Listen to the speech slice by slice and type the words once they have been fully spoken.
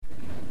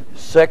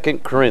2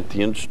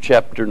 Corinthians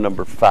chapter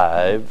number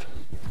 5.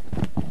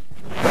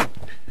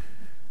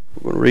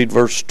 We're going to read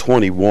verse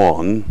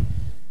 21.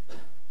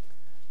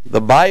 The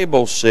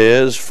Bible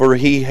says, "For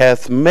he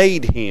hath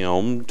made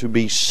him to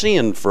be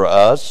sin for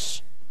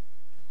us,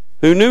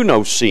 who knew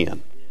no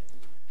sin,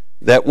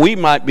 that we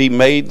might be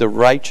made the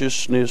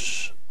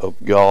righteousness of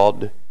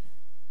God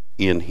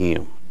in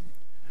him."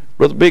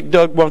 Brother Big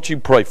Doug, why don't you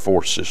pray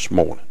for us this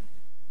morning?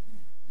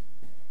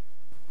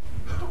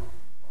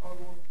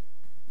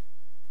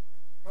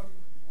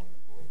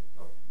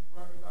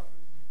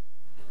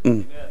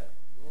 Mm.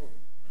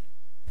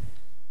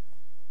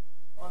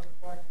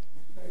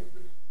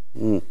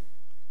 Mm.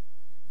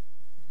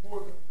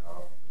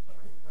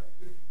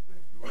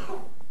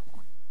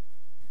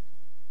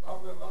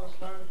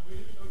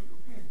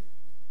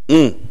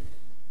 Mm.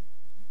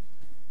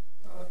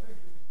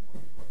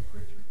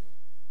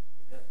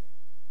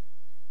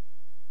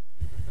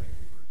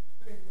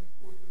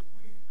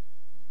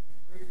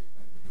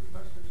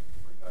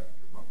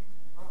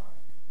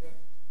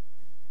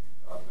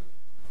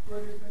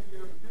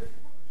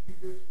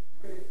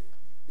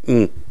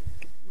 Mm.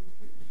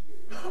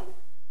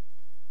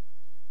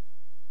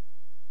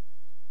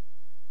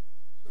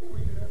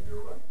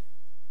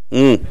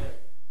 Mm.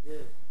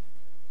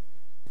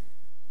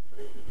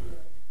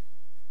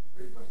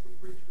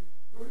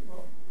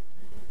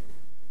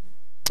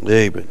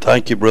 Amen.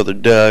 Thank you, Brother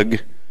Doug.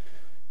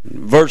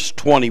 Verse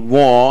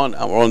 21,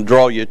 I want to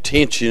draw your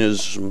attention to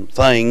some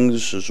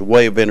things as a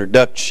way of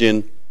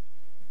introduction.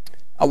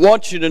 I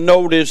want you to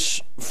notice,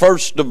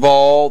 first of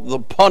all, the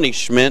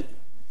punishment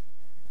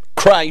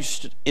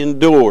Christ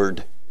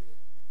endured.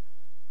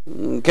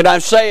 Can I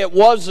say it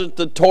wasn't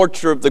the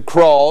torture of the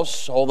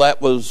cross? Oh,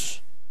 that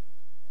was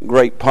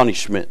great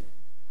punishment.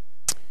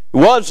 It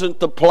wasn't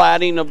the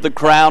platting of the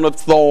crown of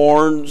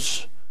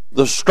thorns,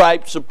 the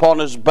stripes upon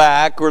his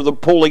back, or the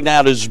pulling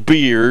out his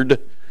beard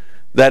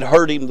that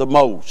hurt him the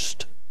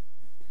most.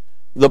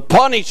 The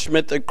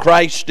punishment that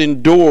Christ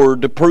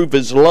endured to prove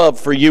his love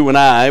for you and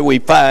I, we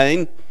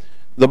find,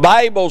 the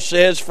Bible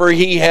says, "For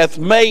he hath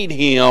made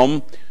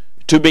him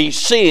to be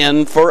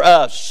sin for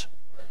us."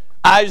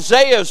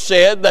 Isaiah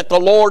said that the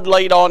Lord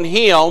laid on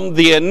him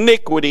the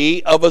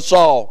iniquity of us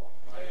all.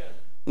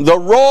 The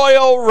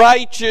royal,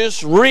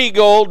 righteous,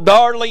 regal,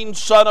 darling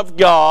Son of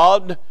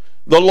God,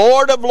 the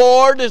Lord of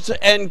lords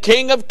and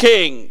King of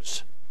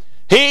kings,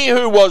 he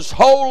who was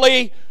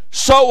holy,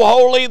 so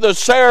holy the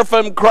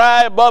seraphim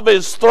cry above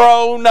his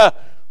throne,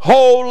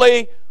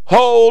 "Holy,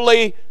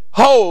 holy,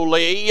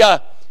 holy."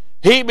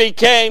 He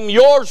became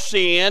your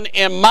sin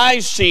and my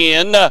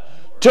sin,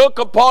 took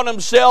upon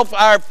himself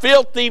our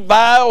filthy,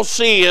 vile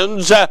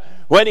sins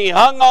when he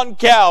hung on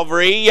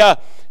Calvary.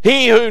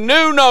 He who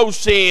knew no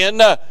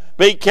sin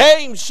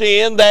became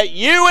sin, that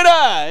you and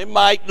I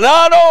might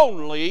not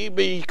only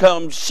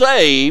become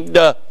saved,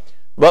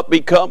 but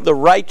become the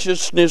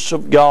righteousness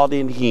of God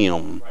in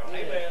him.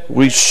 Amen.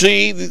 We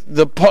see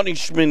the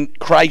punishment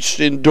Christ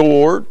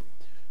endured.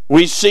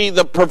 We see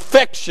the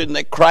perfection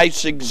that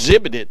Christ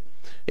exhibited.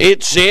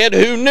 It said,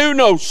 "Who knew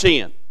no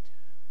sin."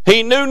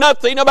 He knew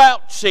nothing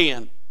about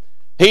sin.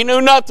 He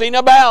knew nothing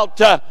about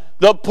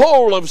the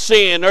pull of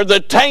sin or the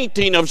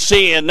tainting of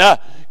sin.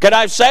 Can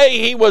I say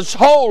he was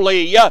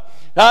holy?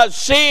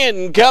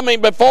 Sin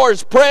coming before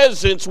his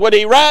presence would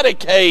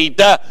eradicate.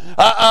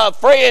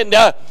 Friend,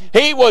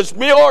 he was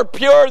more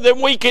pure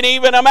than we can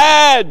even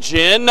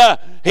imagine.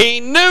 He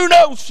knew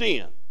no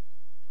sin.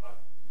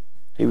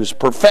 He was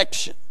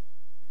perfection.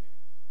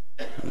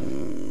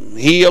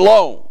 He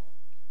alone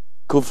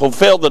could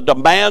fulfill the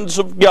demands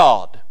of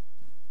God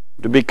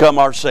to become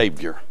our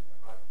Savior.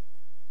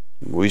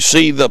 We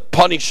see the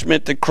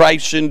punishment that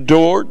Christ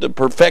endured, the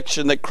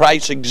perfection that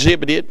Christ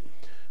exhibited,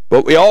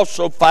 but we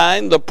also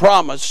find the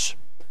promise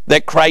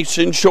that Christ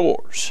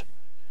ensures,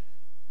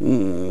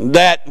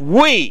 that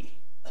we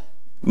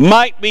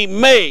might be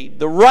made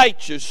the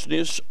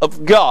righteousness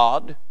of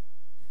God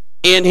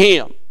in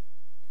him.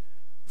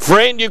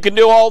 Friend, you can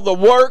do all the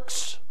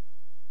works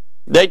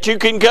that you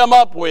can come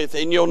up with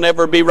and you'll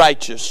never be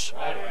righteous.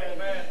 Amen.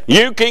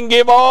 You can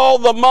give all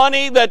the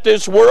money that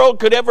this world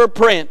could ever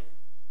print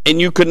and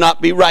you could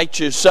not be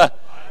righteous.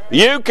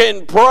 You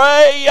can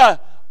pray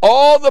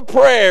all the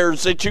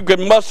prayers that you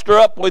can muster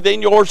up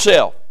within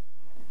yourself,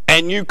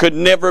 and you could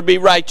never be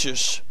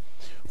righteous.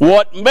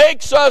 What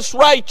makes us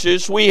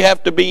righteous, we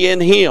have to be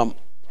in him.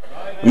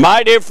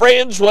 My dear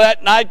friends,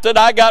 that night that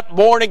I got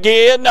born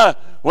again,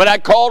 when I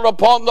called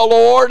upon the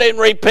Lord in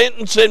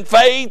repentance and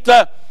faith,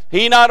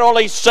 he not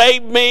only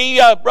saved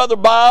me, Brother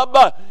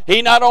Bob,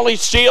 he not only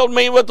sealed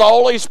me with the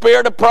Holy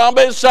Spirit of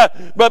promise,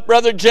 but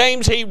Brother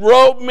James, he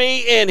robed me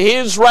in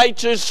his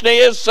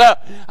righteousness.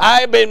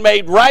 I have been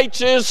made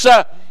righteous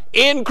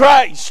in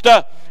Christ.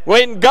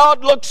 When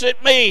God looks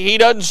at me, he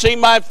doesn't see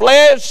my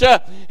flesh,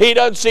 he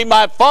doesn't see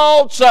my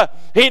faults,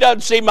 he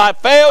doesn't see my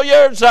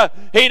failures,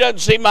 he doesn't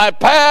see my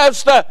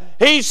past,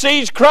 he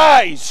sees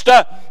Christ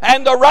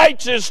and the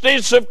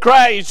righteousness of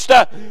Christ.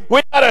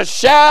 We ought to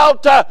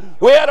shout,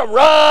 we ought to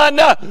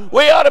run,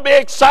 we ought to be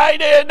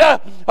excited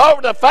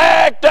over the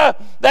fact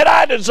that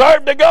I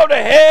deserve to go to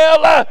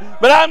hell,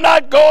 but I'm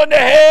not going to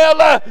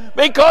hell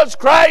because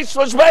Christ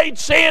was made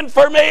sin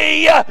for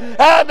me.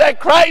 That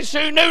Christ,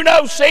 who knew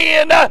no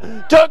sin,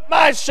 took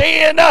my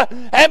sin,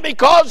 and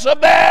because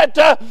of that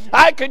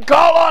I could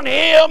call on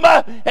Him,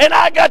 and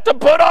I got to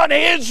put on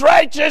His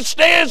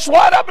righteousness.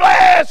 What a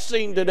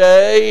blessing today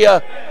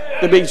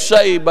to be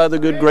saved by the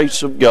good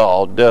grace of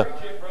God.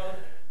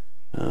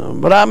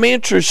 But I'm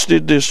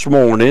interested this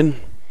morning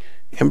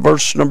in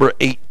verse number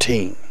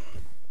 18.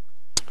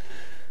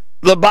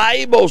 The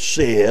Bible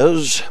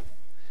says,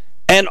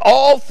 "And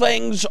all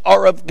things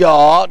are of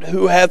God,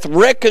 who hath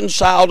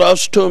reconciled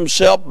us to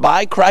Himself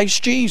by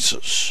Christ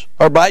Jesus,"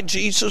 or by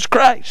Jesus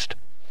Christ,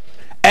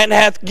 "and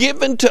hath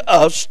given to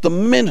us the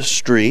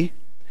ministry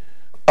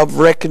of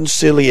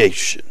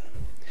reconciliation."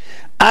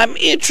 I'm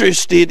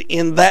interested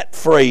in that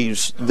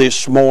phrase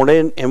this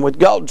morning, and with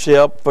God's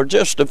help, for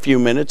just a few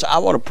minutes, I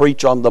want to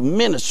preach on the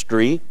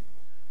ministry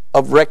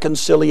of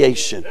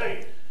reconciliation.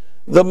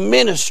 The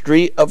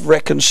ministry of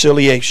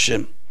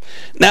reconciliation.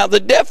 Now, the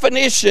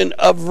definition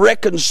of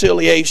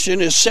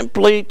reconciliation is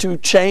simply to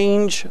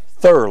change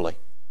thoroughly.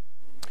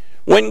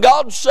 When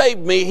God saved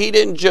me, He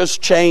didn't just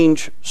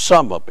change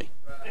some of me.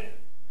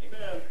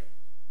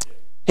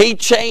 He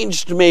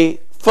changed me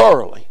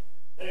thoroughly.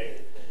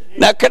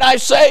 Now, can I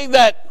say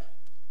that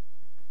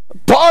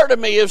part of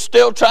me is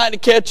still trying to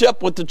catch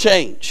up with the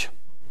change?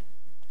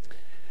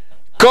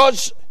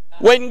 Because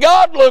when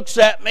God looks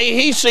at me,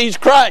 He sees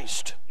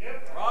Christ.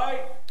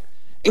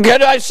 And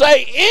can I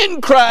say,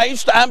 in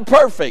Christ, I'm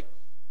perfect.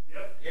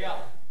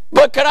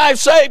 But can I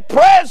say,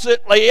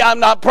 presently, I'm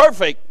not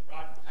perfect.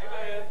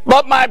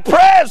 But my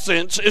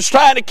presence is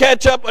trying to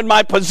catch up with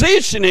my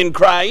position in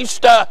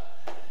Christ.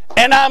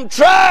 And I'm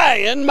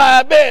trying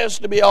my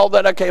best to be all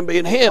that I can be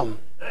in Him.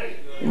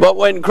 But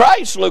when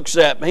Christ looks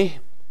at me,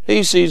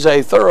 He sees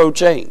a thorough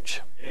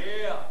change.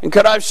 And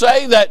could I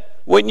say that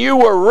when you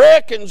were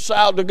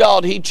reconciled to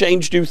God, He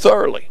changed you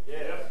thoroughly?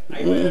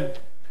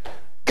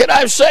 Can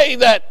I say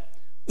that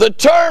the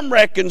term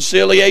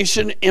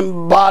reconciliation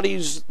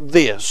embodies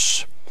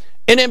this?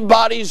 It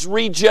embodies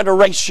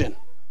regeneration.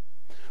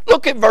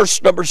 Look at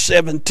verse number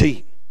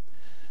 17.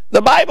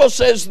 The Bible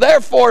says,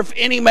 "Therefore, if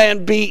any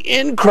man be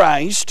in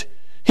Christ,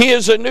 he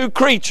is a new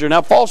creature."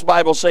 Now, false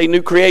Bibles say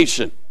new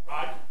creation.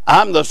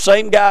 I'm the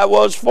same guy I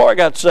was before I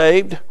got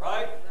saved.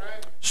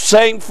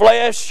 Same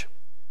flesh,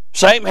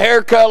 same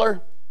hair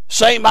color,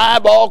 same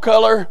eyeball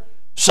color,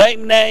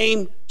 same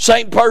name,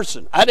 same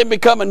person. I didn't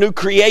become a new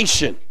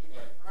creation.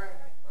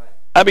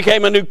 I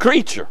became a new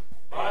creature.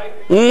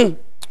 I'm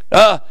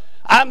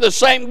the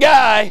same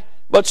guy,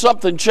 but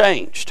something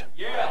changed.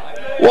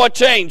 What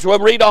changed? Well,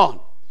 read on.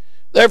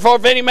 "Therefore,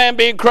 if any man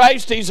be in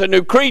Christ, he's a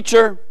new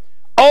creature.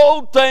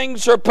 Old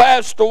things are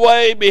passed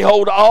away.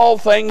 Behold, all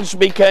things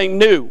became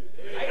new."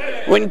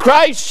 When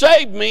Christ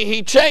saved me,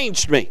 He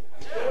changed me.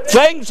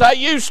 Things I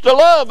used to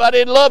love, I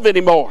didn't love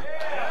anymore.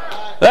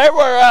 There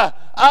were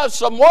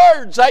some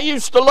words I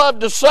used to love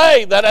to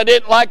say that I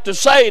didn't like to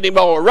say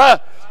anymore.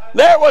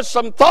 There was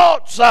some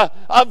thoughts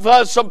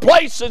of some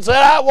places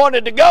that I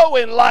wanted to go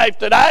in life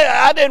that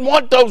I didn't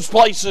want those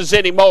places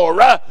anymore.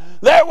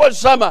 There was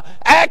some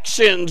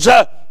actions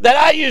that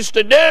I used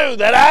to do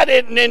that I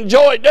didn't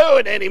enjoy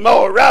doing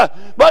anymore.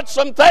 But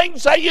some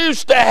things I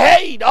used to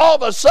hate, all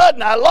of a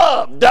sudden I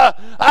loved.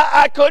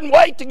 I couldn't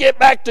wait to get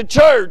back to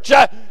church.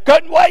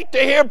 Couldn't wait to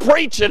hear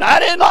preaching. I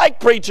didn't like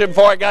preaching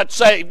before I got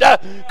saved.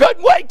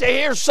 Couldn't wait to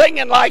hear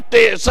singing like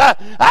this.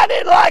 I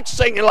didn't like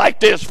singing like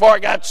this before I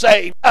got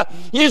saved.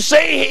 You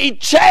see, He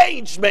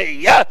changed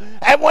me.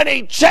 And when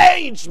He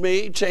changed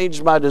me, He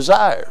changed my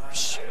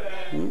desires.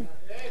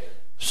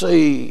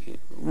 See,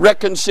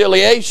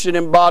 reconciliation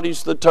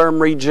embodies the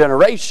term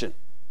regeneration,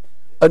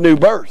 a new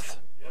birth.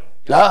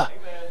 A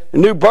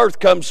new birth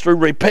comes through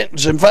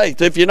repentance and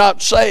faith. If you're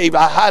not saved,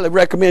 I highly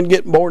recommend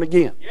getting born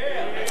again.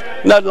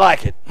 Nothing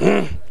like it.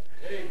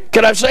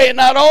 Can I say it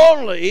not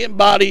only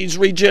embodies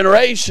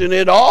regeneration,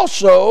 it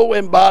also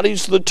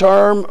embodies the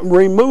term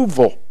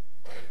removal.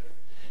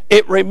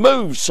 It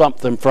removes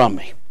something from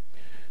me.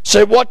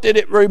 So what did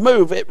it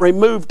remove? It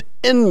removed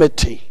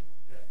enmity.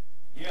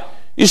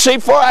 You see,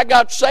 before I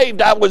got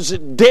saved, I was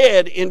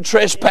dead in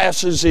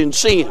trespasses and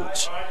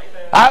sins.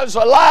 I was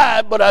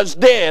alive, but I was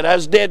dead. I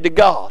was dead to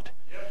God.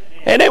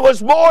 And it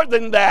was more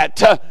than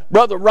that,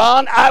 Brother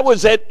Ron. I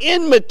was at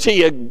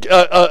enmity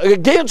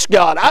against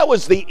God. I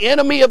was the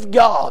enemy of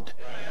God.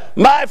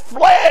 My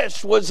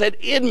flesh was at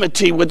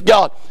enmity with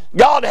God.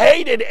 God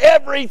hated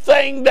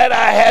everything that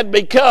I had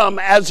become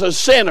as a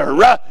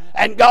sinner.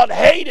 And God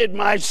hated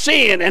my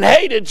sin and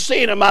hated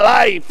sin in my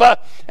life.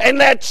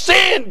 And that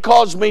sin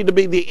caused me to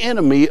be the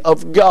enemy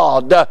of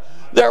God.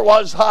 There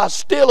was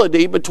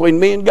hostility between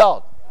me and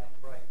God.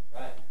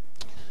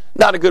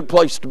 Not a good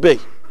place to be.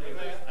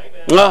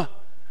 The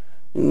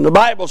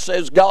Bible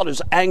says God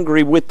is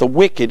angry with the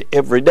wicked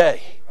every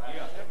day.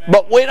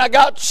 But when I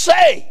got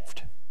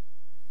saved,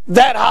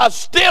 that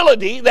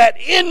hostility, that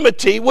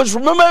enmity was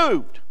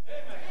removed.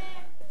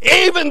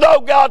 Even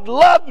though God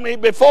loved me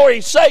before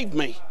He saved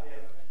me,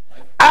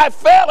 I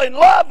fell in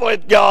love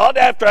with God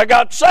after I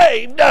got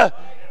saved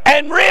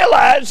and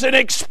realized and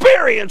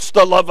experienced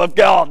the love of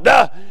God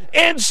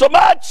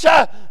insomuch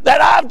that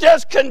I've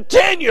just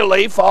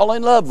continually fallen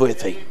in love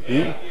with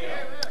Him.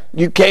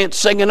 You can't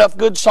sing enough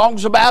good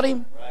songs about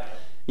Him.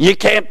 You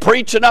can't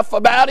preach enough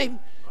about Him.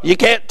 You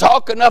can't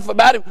talk enough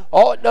about Him.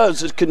 All it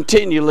does is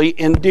continually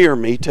endear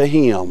me to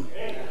Him.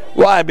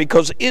 Why?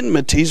 Because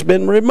enmity's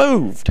been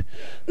removed.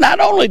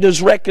 Not only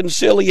does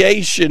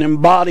reconciliation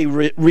embody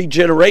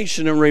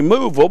regeneration and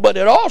removal, but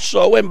it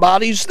also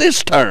embodies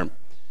this term,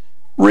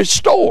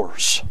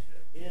 restores.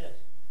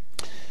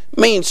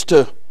 Means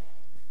to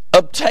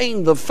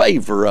obtain the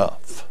favor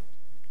of.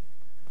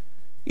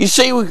 You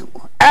see,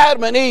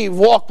 Adam and Eve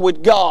walked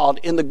with God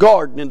in the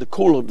garden in the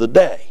cool of the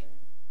day.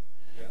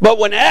 But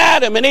when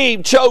Adam and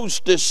Eve chose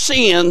to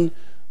sin,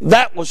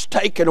 that was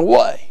taken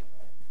away.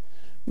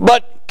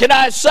 But can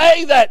I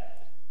say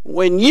that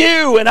when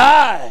you and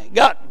I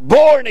got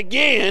born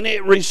again,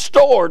 it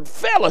restored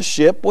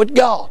fellowship with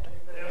God?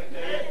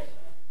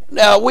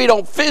 Now, we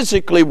don't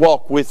physically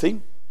walk with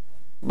Him,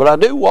 but I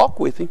do walk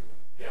with Him.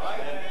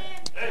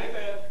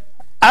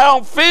 I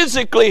don't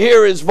physically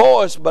hear His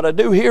voice, but I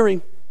do hear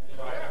Him.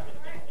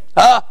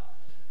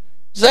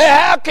 Say,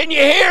 how can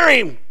you hear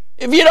Him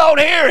if you don't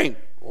hear Him?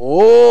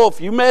 Oh,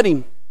 if you met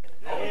Him,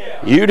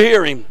 you'd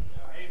hear Him.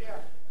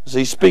 As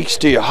He speaks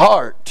to your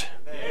heart.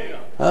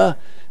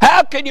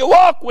 How can you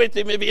walk with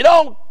Him if you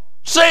don't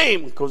see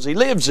Him? Because He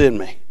lives in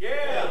me.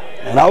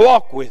 And I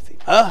walk with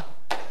Him.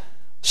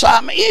 So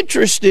I'm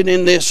interested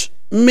in this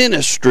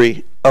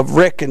ministry of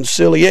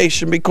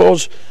reconciliation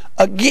because,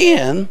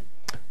 again,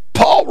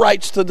 Paul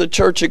writes to the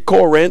church at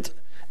Corinth,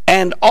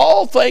 and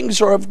all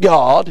things are of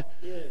God,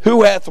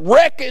 who hath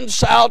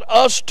reconciled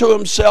us to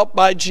Himself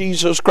by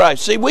Jesus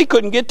Christ. See, we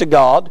couldn't get to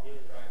God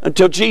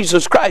until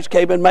Jesus Christ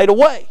came and made a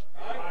way.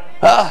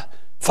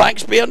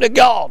 Thanks be unto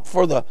God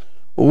for the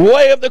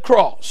way of the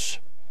cross.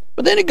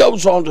 But then it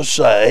goes on to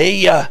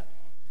say,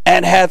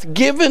 and hath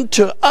given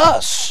to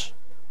us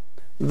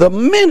the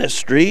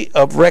ministry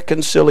of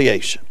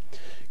reconciliation.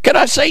 Can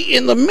I say,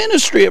 in the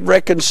ministry of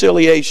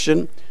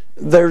reconciliation,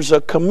 there's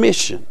a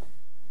commission.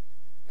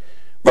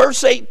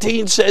 Verse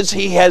 18 says,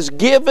 He has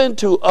given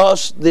to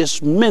us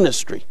this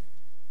ministry.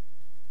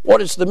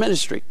 What is the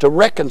ministry? To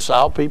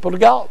reconcile people to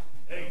God.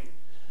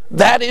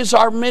 That is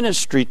our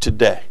ministry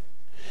today.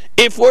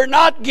 If we're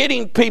not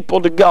getting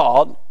people to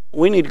God,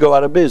 we need to go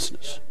out of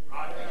business.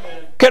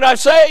 Can I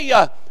say,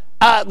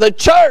 the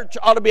church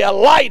ought to be a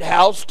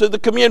lighthouse to the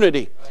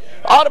community.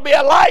 Ought to be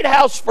a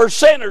lighthouse for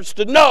sinners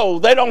to know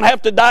they don't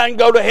have to die and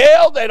go to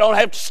hell. They don't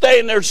have to stay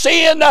in their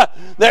sin.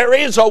 There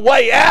is a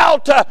way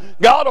out.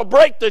 God will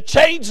break the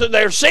chains of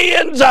their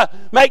sins,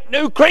 make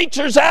new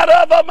creatures out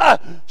of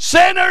them.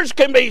 Sinners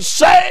can be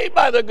saved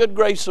by the good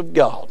grace of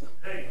God.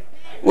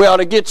 We ought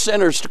to get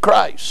sinners to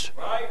Christ.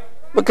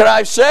 But can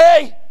I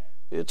say,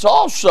 it's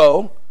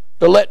also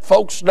to let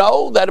folks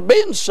know that have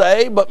been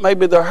saved, but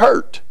maybe they're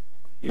hurt.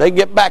 They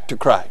get back to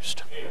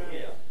Christ.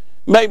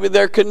 Maybe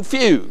they're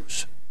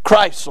confused.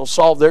 Christ will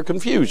solve their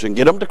confusion.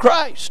 Get them to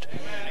Christ.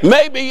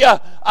 Maybe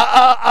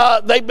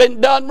they've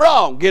been done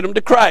wrong. Get them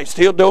to Christ.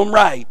 He'll do them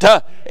right.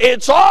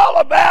 It's all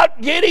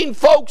about getting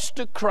folks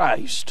to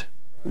Christ.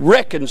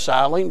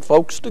 Reconciling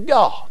folks to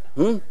God.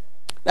 Now,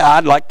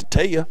 I'd like to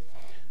tell you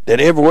that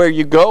everywhere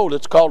you go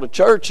that's called a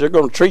church, they're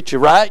going to treat you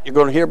right. You're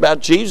going to hear about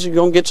Jesus. You're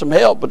going to get some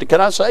help. But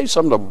can I say,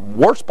 some of the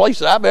worst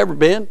places I've ever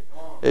been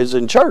is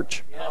in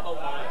church.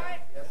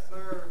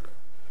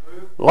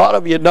 A lot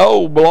of you know,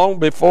 long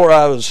before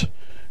I was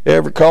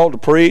ever called to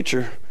preach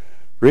or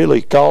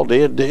really called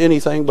to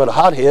anything but a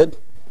hothead,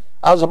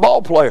 I was a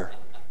ball player.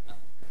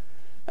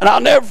 And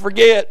I'll never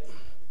forget,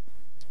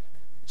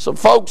 some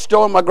folks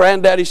joined my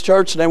granddaddy's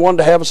church and they wanted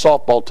to have a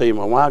softball team.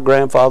 And my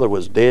grandfather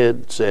was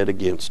dead set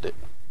against it.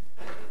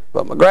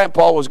 But my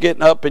grandpa was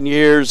getting up in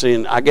years,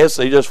 and I guess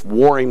they just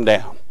wore him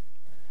down.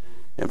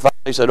 And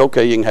finally said,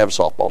 okay, you can have a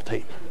softball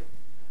team.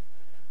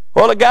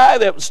 Well, the guy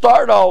that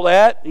started all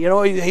that, you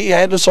know, he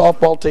had the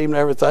softball team and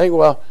everything.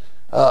 Well,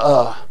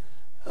 I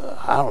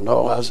don't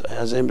know, I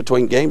was in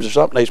between games or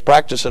something. They was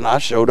practicing. I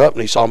showed up,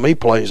 and he saw me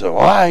play. He said,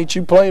 why ain't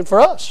you playing for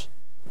us?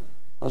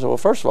 I said, well,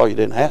 first of all, you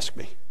didn't ask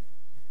me.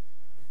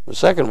 But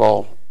second of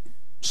all,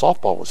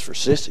 softball was for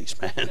sissies,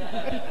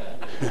 man.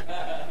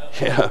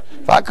 Yeah,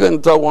 if I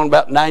couldn't throw one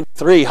about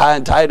 93 high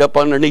and tight up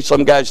underneath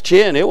some guy's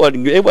chin, it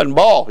wasn't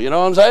ball, you know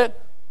what I'm saying?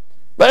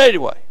 But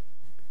anyway,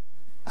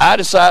 I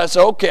decided,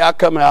 so okay, I'll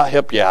come out, I'll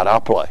help you out, I'll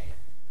play.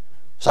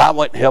 So I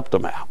went and helped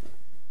them out.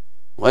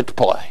 Went to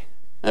play.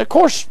 And of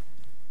course,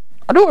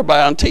 I knew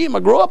everybody on the team.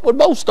 I grew up with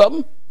most of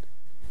them.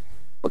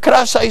 But could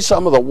I say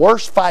some of the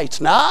worst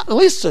fights? Now,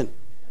 listen,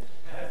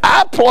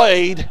 I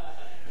played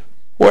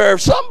where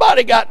if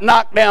somebody got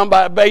knocked down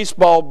by a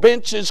baseball,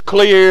 benches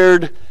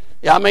cleared.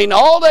 I mean,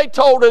 all they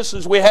told us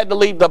is we had to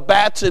leave the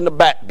bats in the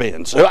bat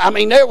bins. I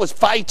mean, there was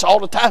fights all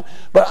the time.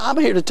 But I'm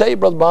here to tell you,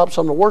 Brother Bob,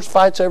 some of the worst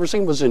fights I ever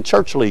seen was in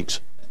church leagues.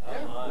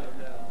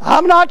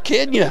 I'm not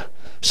kidding you.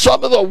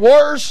 Some of the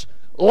worst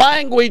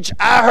language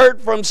I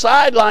heard from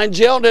sidelines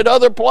yelling at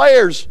other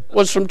players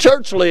was from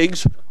church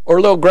leagues or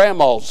little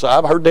grandmas.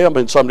 I've heard them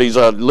in some of these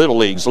little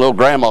leagues. Little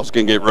grandmas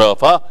can get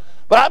rough, huh?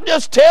 But I'm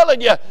just telling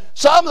you,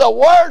 some of the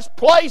worst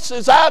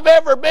places I've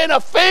ever been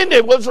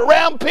offended was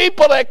around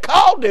people that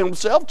called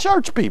themselves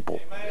church people.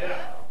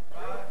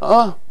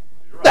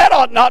 That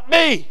ought not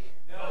be.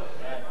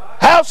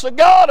 House of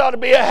God ought to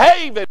be a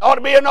haven, ought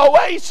to be an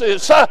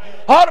oasis,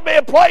 ought to be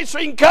a place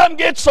where you can come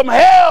get some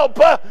help,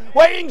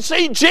 where you can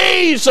see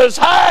Jesus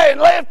high and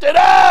lifted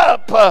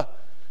up.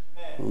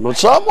 But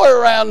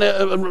somewhere around,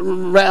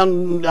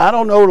 I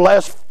don't know, the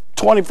last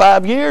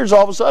 25 years,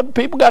 all of a sudden,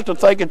 people got to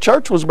thinking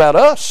church was about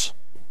us.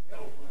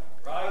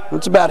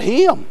 It's about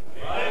Him.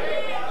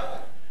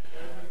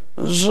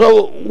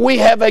 So we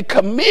have a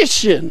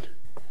commission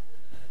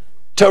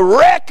to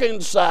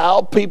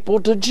reconcile people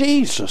to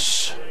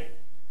Jesus.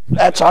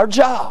 That's our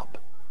job.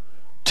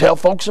 Tell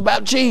folks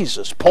about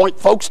Jesus. Point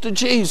folks to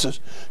Jesus.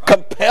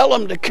 Compel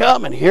them to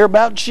come and hear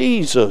about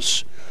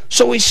Jesus.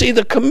 So we see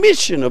the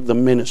commission of the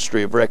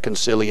ministry of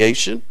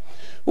reconciliation.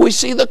 We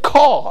see the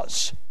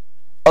cause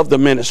of the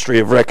ministry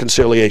of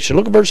reconciliation.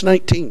 Look at verse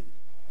 19.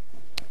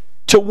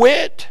 To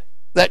wit,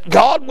 that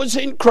God was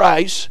in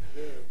Christ,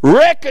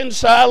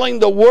 reconciling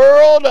the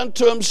world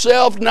unto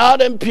Himself,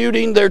 not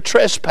imputing their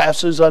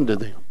trespasses unto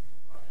them.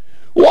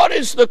 What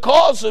is the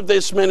cause of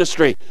this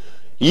ministry?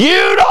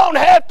 You don't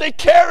have to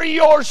carry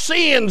your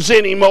sins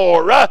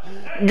anymore.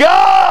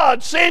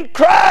 God sent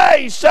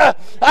Christ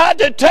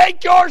to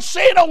take your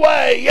sin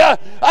away.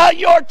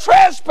 Your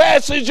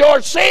trespasses,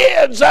 your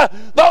sins,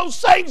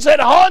 those things that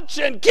haunt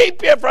you and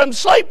keep you from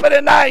sleeping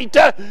at night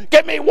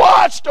can be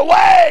washed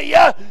away.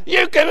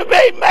 You can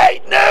be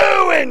made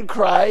new in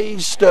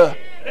Christ.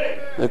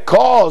 The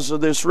cause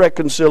of this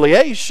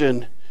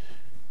reconciliation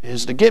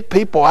is to get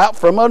people out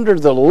from under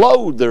the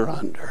load they're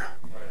under.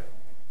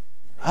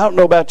 I don't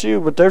know about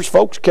you, but there's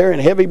folks carrying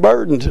heavy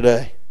burden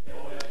today.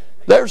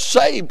 There's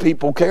saved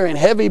people carrying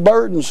heavy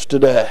burdens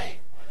today.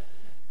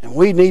 And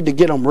we need to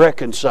get them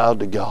reconciled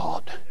to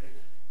God,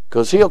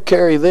 because He'll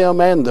carry them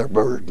and their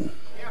burden.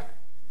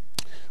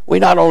 We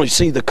not only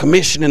see the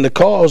commission and the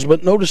cause,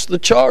 but notice the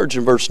charge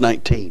in verse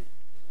 19.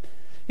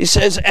 He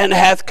says, and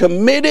hath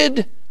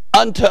committed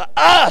unto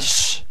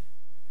us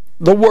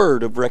the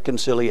word of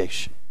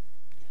reconciliation.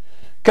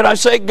 Can I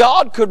say,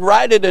 God could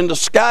write it in the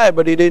sky,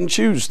 but He didn't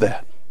choose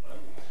that.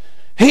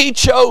 He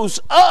chose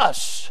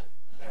us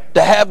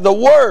to have the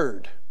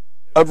word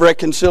of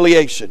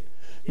reconciliation.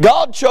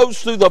 God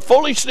chose through the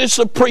foolishness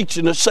of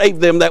preaching to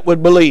save them that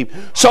would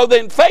believe. So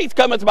then faith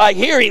cometh by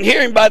hearing,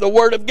 hearing by the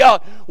word of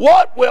God.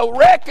 What will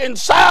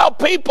reconcile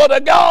people to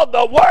God?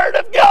 The word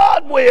of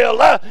God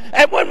will.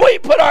 And when we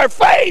put our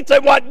faith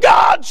in what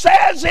God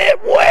says,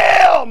 it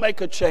will make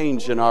a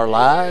change in our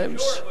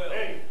lives.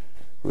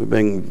 We've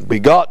been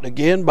begotten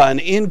again by an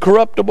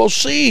incorruptible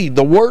seed,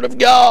 the word of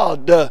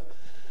God.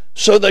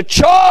 So the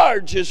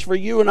charge is for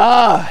you and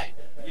I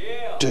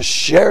to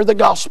share the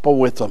gospel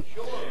with them,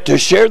 to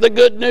share the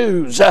good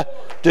news,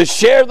 to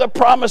share the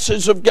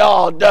promises of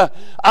God,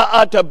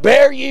 to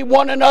bear ye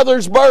one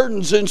another's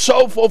burdens and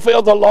so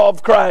fulfill the law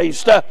of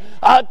Christ,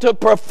 to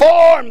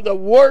perform the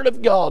word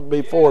of God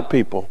before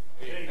people,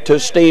 to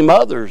esteem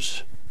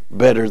others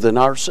better than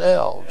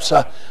ourselves.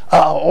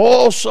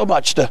 So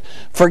much to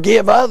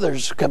forgive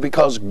others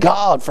because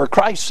God, for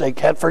Christ's sake,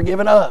 had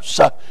forgiven us.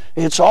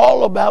 It's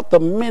all about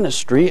the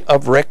ministry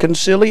of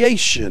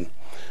reconciliation.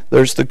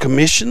 There's the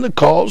commission, the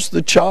cause,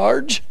 the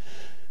charge.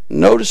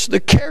 Notice the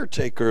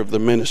caretaker of the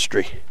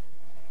ministry.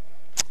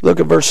 Look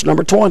at verse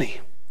number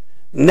 20.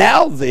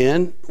 Now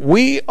then,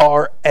 we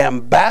are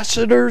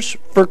ambassadors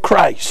for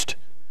Christ.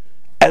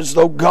 As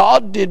though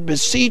God did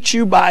beseech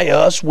you by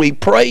us, we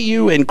pray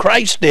you in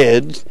Christ's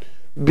stead,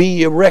 be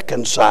ye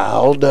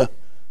reconciled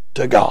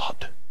to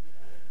God.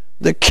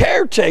 The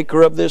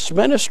caretaker of this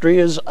ministry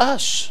is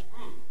us.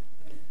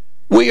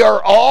 We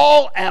are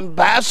all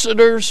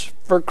ambassadors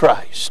for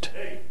Christ.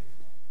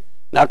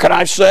 Now, can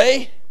I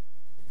say,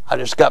 I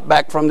just got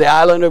back from the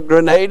island of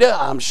Grenada.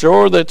 I'm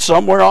sure that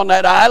somewhere on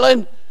that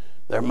island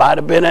there might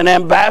have been an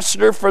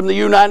ambassador from the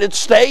United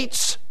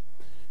States.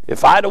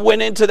 If I'd have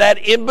went into that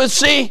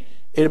embassy,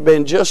 it had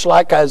been just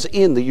like I was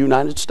in the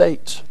United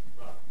States.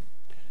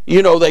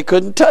 You know, they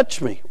couldn't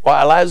touch me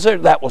while I was there.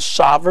 That was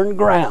sovereign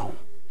ground.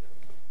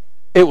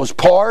 It was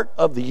part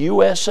of the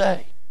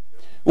USA.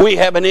 We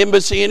have an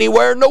embassy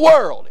anywhere in the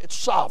world. It's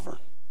sovereign.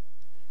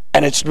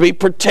 And it's to be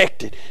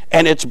protected.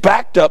 And it's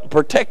backed up and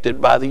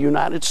protected by the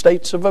United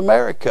States of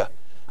America.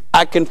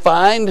 I can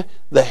find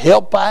the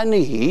help I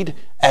need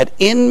at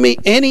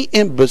any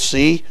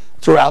embassy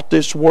throughout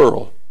this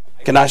world.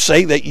 Can I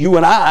say that you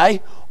and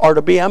I are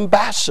to be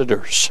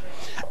ambassadors?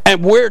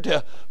 And we're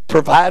to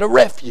provide a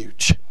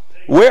refuge.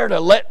 We're to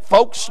let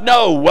folks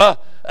know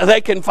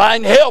they can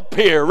find help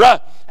here.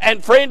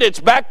 And friend, it's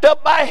backed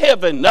up by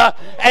heaven.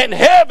 And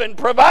heaven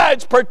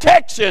provides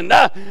protection.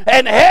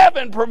 And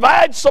heaven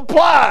provides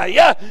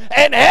supply.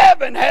 And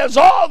heaven has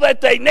all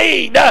that they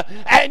need.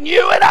 And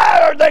you and I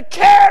are the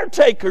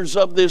caretakers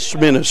of this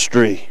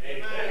ministry.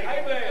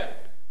 Amen.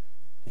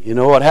 You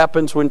know what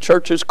happens when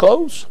churches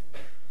close?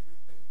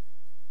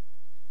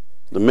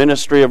 The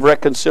ministry of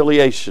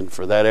reconciliation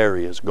for that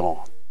area is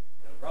gone.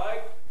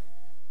 Right.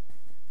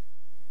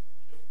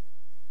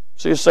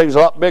 See, this thing's a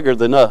lot bigger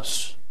than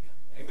us.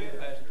 Amen,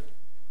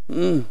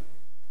 Pastor.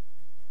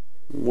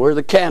 We're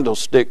the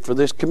candlestick for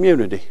this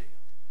community.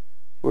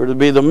 We're to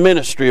be the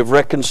ministry of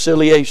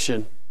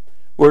reconciliation.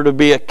 We're to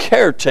be a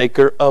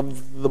caretaker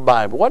of the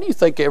Bible. Why do you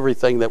think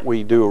everything that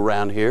we do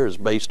around here is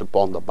based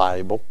upon the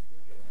Bible?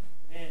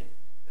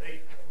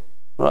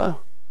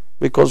 Well,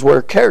 because we're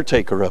a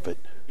caretaker of it.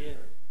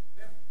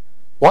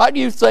 Why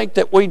do you think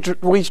that we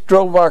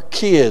drove our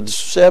kids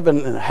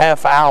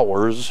 7.5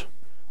 hours,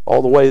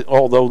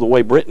 although the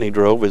way Brittany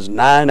drove is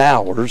 9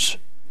 hours,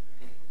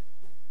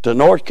 to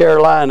North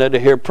Carolina to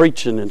hear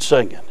preaching and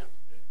singing?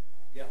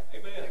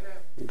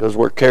 Because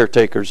we're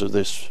caretakers of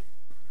this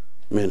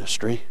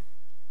ministry.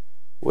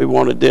 We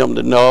wanted them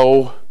to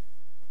know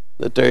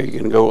that they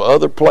can go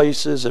other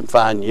places and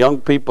find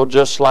young people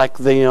just like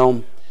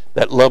them,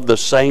 that love the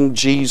same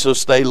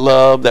Jesus they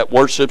love, that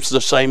worships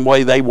the same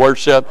way they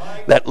worship,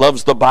 that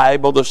loves the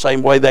Bible the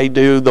same way they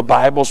do. The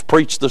Bible's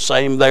preached the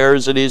same there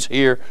as it is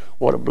here.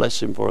 What a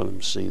blessing for them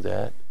to see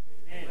that.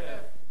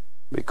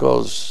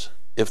 Because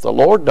if the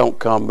Lord don't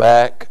come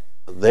back,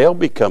 they'll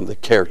become the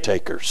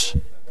caretakers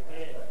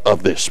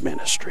of this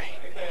ministry.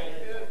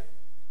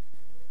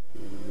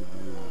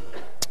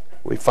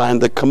 We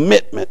find the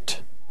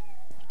commitment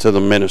to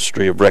the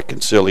ministry of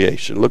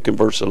reconciliation. Look in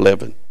verse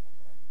 11.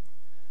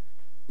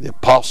 The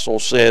apostle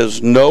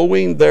says,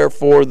 knowing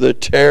therefore the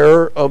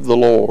terror of the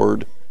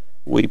Lord,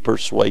 we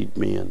persuade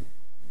men.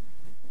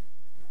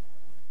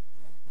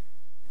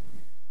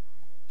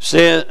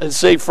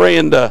 See,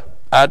 friend,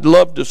 I'd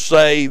love to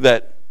say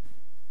that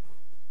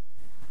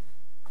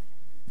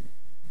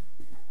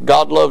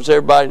God loves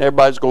everybody and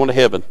everybody's going to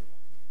heaven.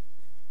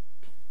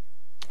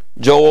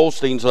 Joel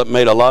Osteen's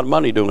made a lot of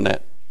money doing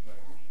that.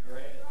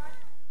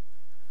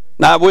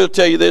 Now, I will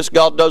tell you this,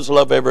 God does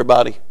love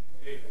everybody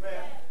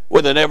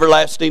with an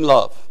everlasting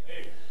love.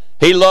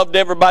 He loved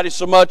everybody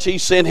so much, He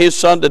sent His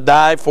Son to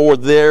die for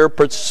their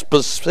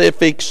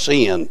specific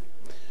sin.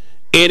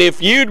 And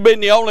if you'd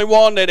been the only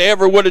one that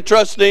ever would have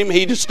trusted Him,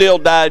 He'd have still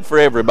died for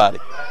everybody.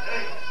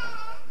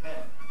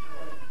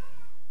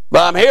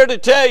 But I'm here to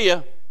tell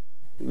you,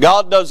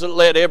 God doesn't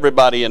let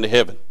everybody into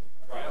heaven.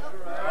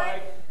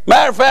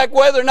 Matter of fact,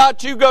 whether or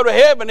not you go to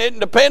heaven isn't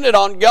dependent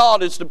on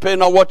God. It's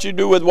dependent on what you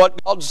do with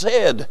what God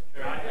said.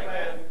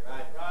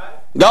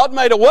 God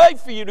made a way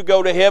for you to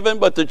go to heaven,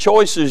 but the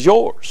choice is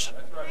yours.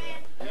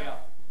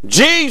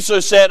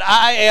 Jesus said,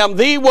 I am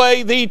the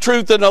way, the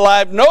truth, and the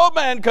life. No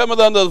man cometh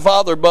unto the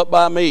Father but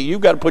by me.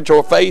 You've got to put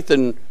your faith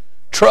and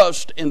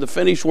trust in the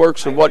finished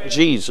works of what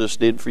Jesus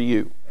did for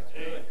you.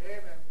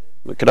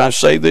 But can I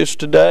say this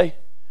today?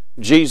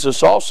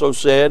 Jesus also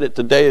said at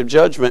the day of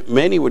judgment,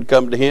 many would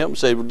come to Him and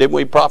say, didn't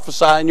we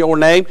prophesy in your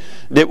name?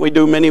 Didn't we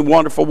do many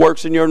wonderful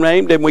works in your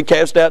name? Didn't we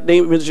cast out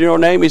demons in your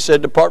name? He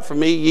said, depart from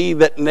me, ye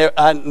that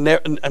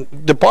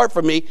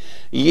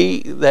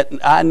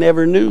I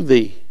never knew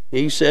thee.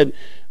 He said,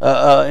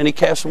 and He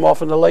cast them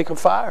off in the lake of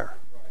fire.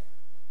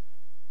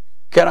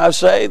 Can I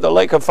say the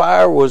lake of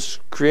fire was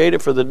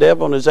created for the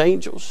devil and his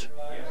angels?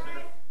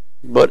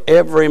 But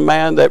every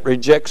man that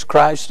rejects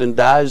Christ and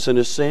dies in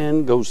his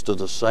sin goes to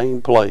the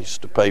same place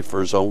to pay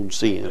for his own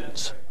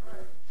sins.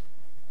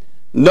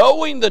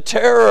 Knowing the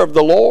terror of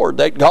the Lord,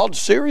 that God's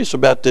serious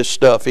about this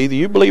stuff. Either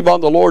you believe on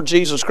the Lord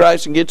Jesus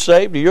Christ and get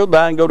saved, or you'll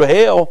die and go to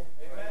hell.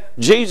 Amen.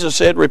 Jesus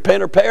said,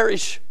 repent or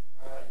perish.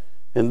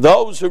 And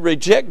those who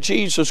reject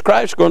Jesus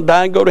Christ are going to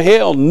die and go to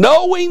hell.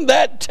 Knowing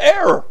that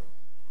terror,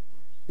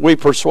 we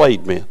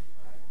persuade men.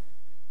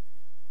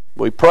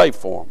 We pray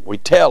for them. We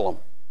tell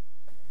them.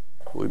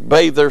 We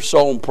bathe their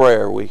soul in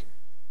prayer. We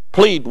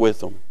plead with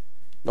them.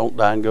 Don't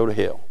die and go to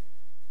hell.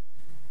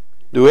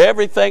 Do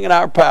everything in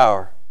our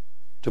power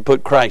to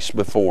put Christ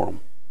before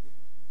them.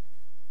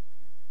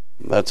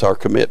 That's our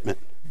commitment.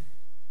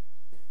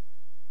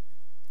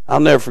 I'll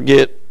never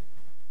forget,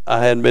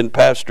 I hadn't been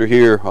pastor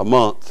here a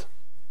month.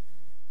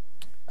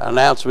 I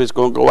announced we was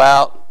going to go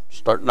out,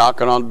 start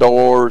knocking on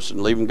doors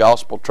and leaving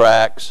gospel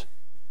tracts.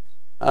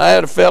 I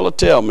had a fella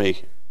tell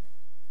me,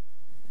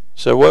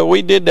 so, well,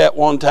 we did that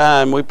one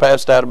time. We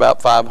passed out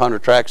about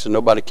 500 tracts and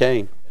nobody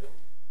came.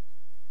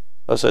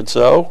 I said,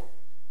 so?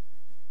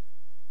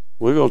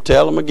 We're going to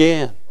tell them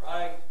again.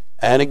 Right.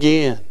 And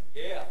again.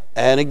 Yeah.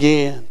 And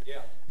again.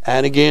 Yeah.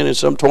 And again. And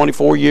some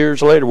 24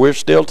 years later, we're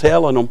still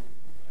telling them.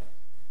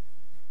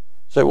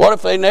 So what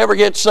if they never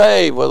get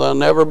saved? Well, they'll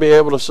never be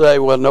able to say,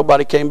 well,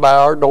 nobody came by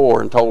our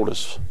door and told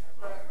us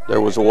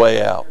there was a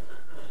way out.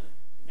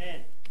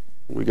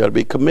 We've got to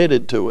be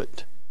committed to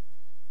it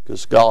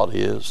because God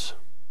is.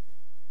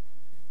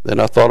 Then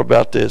I thought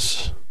about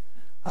this.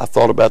 I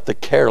thought about the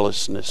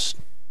carelessness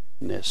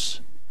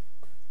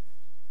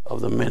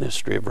of the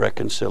ministry of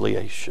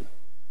reconciliation.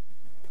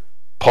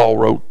 Paul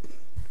wrote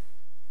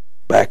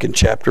back in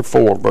chapter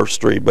 4, verse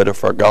 3, "But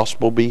if our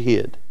gospel be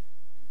hid,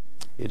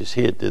 it is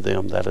hid to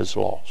them that is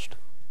lost."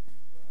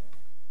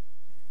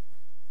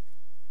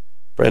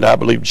 Friend, I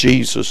believe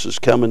Jesus is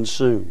coming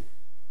soon.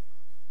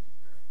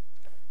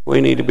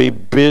 We need to be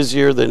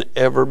busier than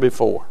ever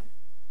before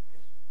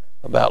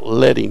about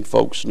letting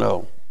folks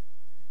know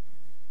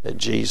that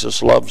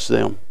Jesus loves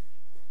them,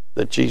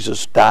 that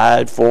Jesus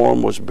died for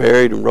them, was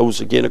buried, and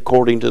rose again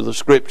according to the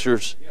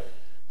Scriptures,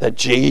 that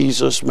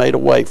Jesus made a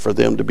way for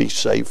them to be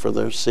saved for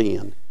their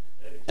sin,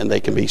 and they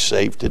can be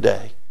saved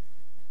today.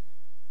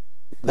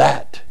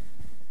 That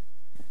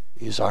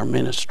is our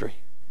ministry.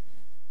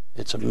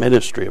 It's a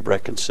ministry of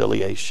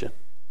reconciliation.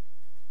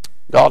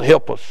 God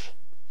help us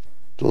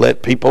to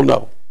let people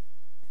know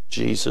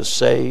Jesus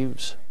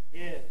saves,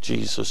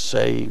 Jesus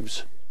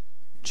saves,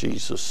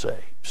 Jesus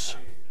saves.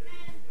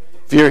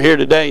 If you're here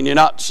today and you're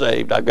not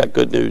saved, I've got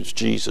good news.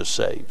 Jesus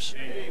saves.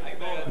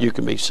 You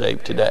can be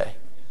saved today.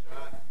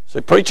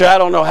 Say, "Preacher, I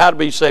don't know how to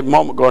be saved."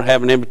 Mom, we're going to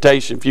have an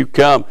invitation. If you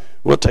come,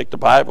 we'll take the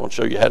Bible and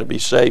show you how to be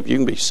saved. You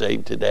can be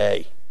saved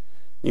today.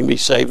 You can be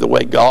saved the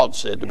way God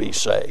said to be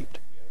saved.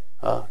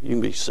 You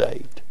can be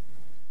saved.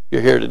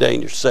 You're here today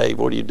and you're saved.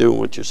 What are you doing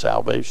with your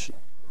salvation?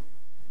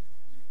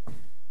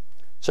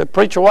 Say,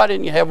 "Preacher, why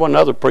didn't you have one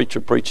other preacher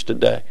preach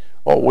today?"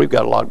 Oh, we've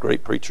got a lot of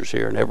great preachers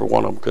here, and every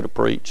one of them could have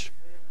preached.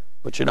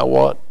 But you know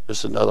what?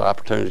 This is another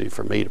opportunity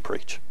for me to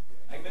preach.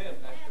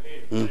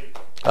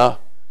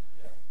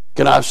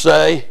 Can I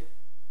say,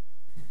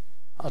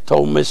 I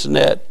told Miss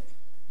Annette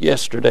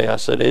yesterday, I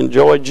said,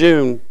 enjoy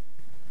June.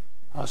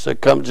 I said,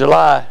 come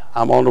July,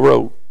 I'm on the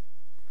road.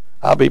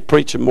 I'll be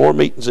preaching more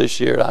meetings this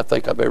year than I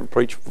think I've ever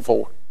preached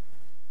before.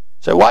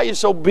 Say, why are you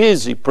so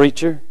busy,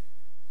 preacher?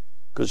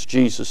 Because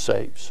Jesus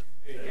saves.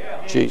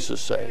 Jesus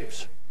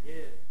saves.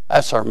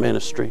 That's our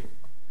ministry.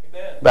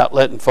 About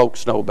letting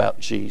folks know about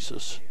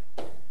Jesus.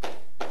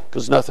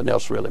 Because nothing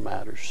else really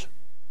matters.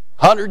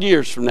 100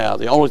 years from now,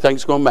 the only thing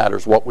that's going to matter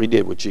is what we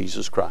did with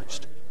Jesus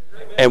Christ.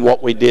 And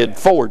what we did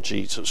for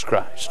Jesus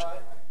Christ.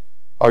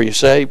 Are you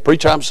saved?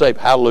 Preacher, I'm saved.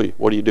 Hallelujah.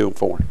 What are you doing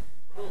for him?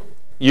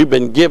 You've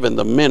been given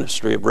the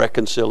ministry of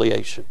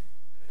reconciliation.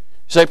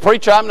 You say,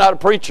 preacher, I'm not a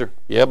preacher.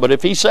 Yeah, but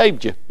if he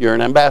saved you, you're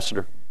an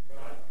ambassador.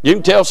 You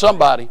can tell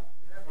somebody.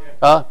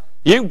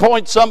 You can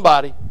point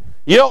somebody.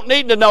 You don't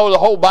need to know the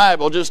whole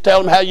Bible. Just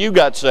tell them how you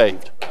got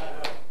saved.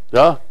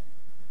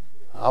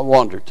 I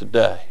wonder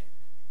today,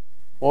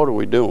 what are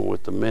we doing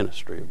with the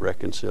ministry of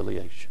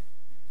reconciliation?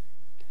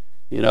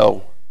 You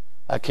know,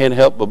 I can't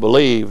help but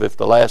believe if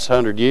the last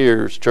 100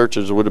 years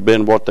churches would have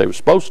been what they were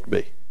supposed to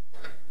be,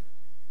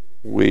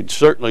 we'd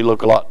certainly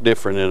look a lot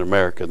different in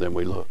America than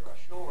we look.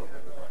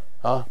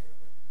 And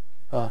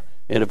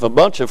if a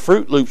bunch of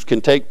Fruit Loops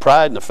can take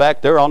pride in the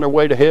fact they're on their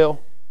way to hell,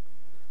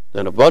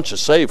 then a bunch of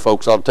saved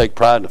folks ought to take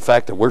pride in the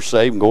fact that we're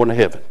saved and going to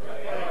heaven.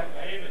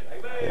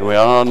 And we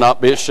ought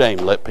not be ashamed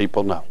to let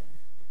people know.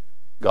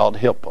 God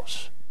help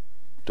us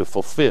to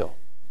fulfill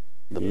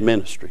the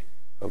ministry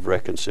of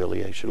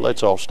reconciliation.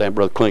 Let's all stand.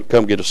 Brother Clint,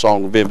 come get a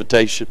song of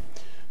invitation.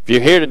 If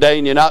you're here today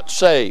and you're not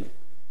saved,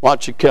 why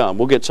don't you come?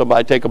 We'll get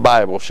somebody to take a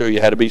Bible, show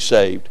you how to be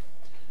saved.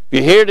 If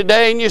you're here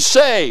today and you're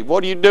saved,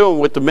 what are you doing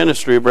with the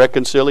ministry of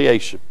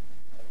reconciliation?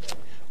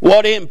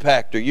 What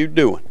impact are you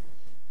doing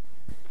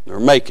or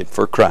making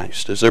for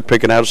Christ? As they're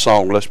picking out a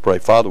song, let's pray.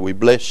 Father, we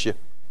bless you.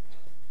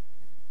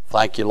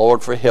 Thank you,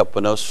 Lord, for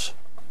helping us.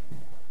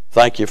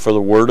 Thank you for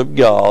the Word of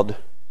God.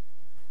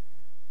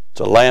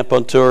 It's a lamp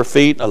unto our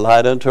feet and a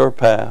light unto our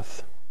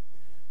path.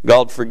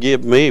 God,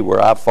 forgive me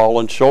where I've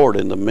fallen short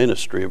in the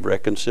ministry of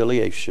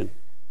reconciliation.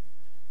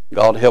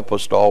 God, help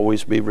us to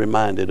always be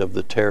reminded of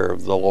the terror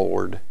of the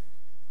Lord.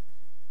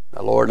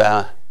 Now, Lord,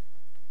 I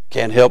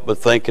can't help but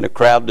think in a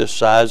crowd this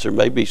size there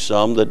may be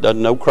some that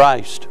doesn't know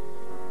Christ.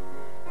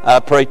 I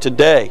pray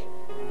today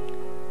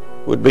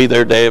would be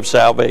their day of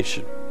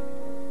salvation.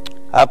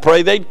 I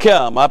pray they'd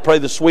come. I pray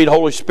the sweet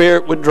Holy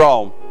Spirit would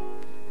draw them.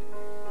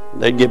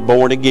 They'd get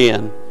born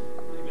again.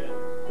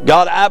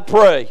 God, I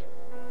pray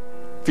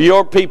for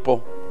your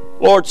people.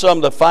 Lord, some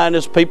of the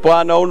finest people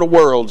I know in the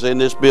world's in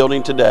this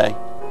building today.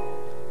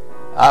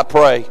 I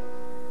pray,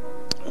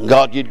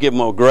 God, you'd give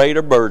them a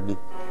greater burden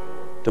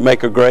to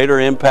make a greater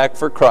impact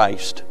for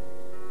Christ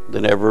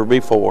than ever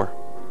before.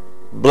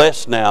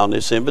 Bless now in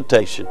this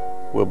invitation.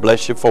 We'll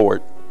bless you for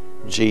it.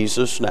 In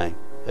Jesus' name,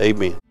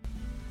 amen.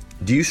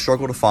 Do you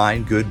struggle to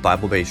find good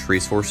Bible-based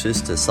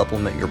resources to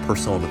supplement your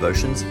personal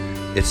devotions?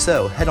 If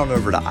so, head on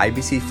over to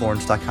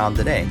ibcflorence.com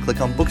today and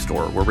click on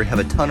Bookstore, where we have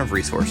a ton of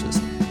resources.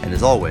 And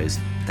as always,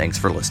 thanks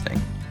for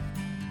listening.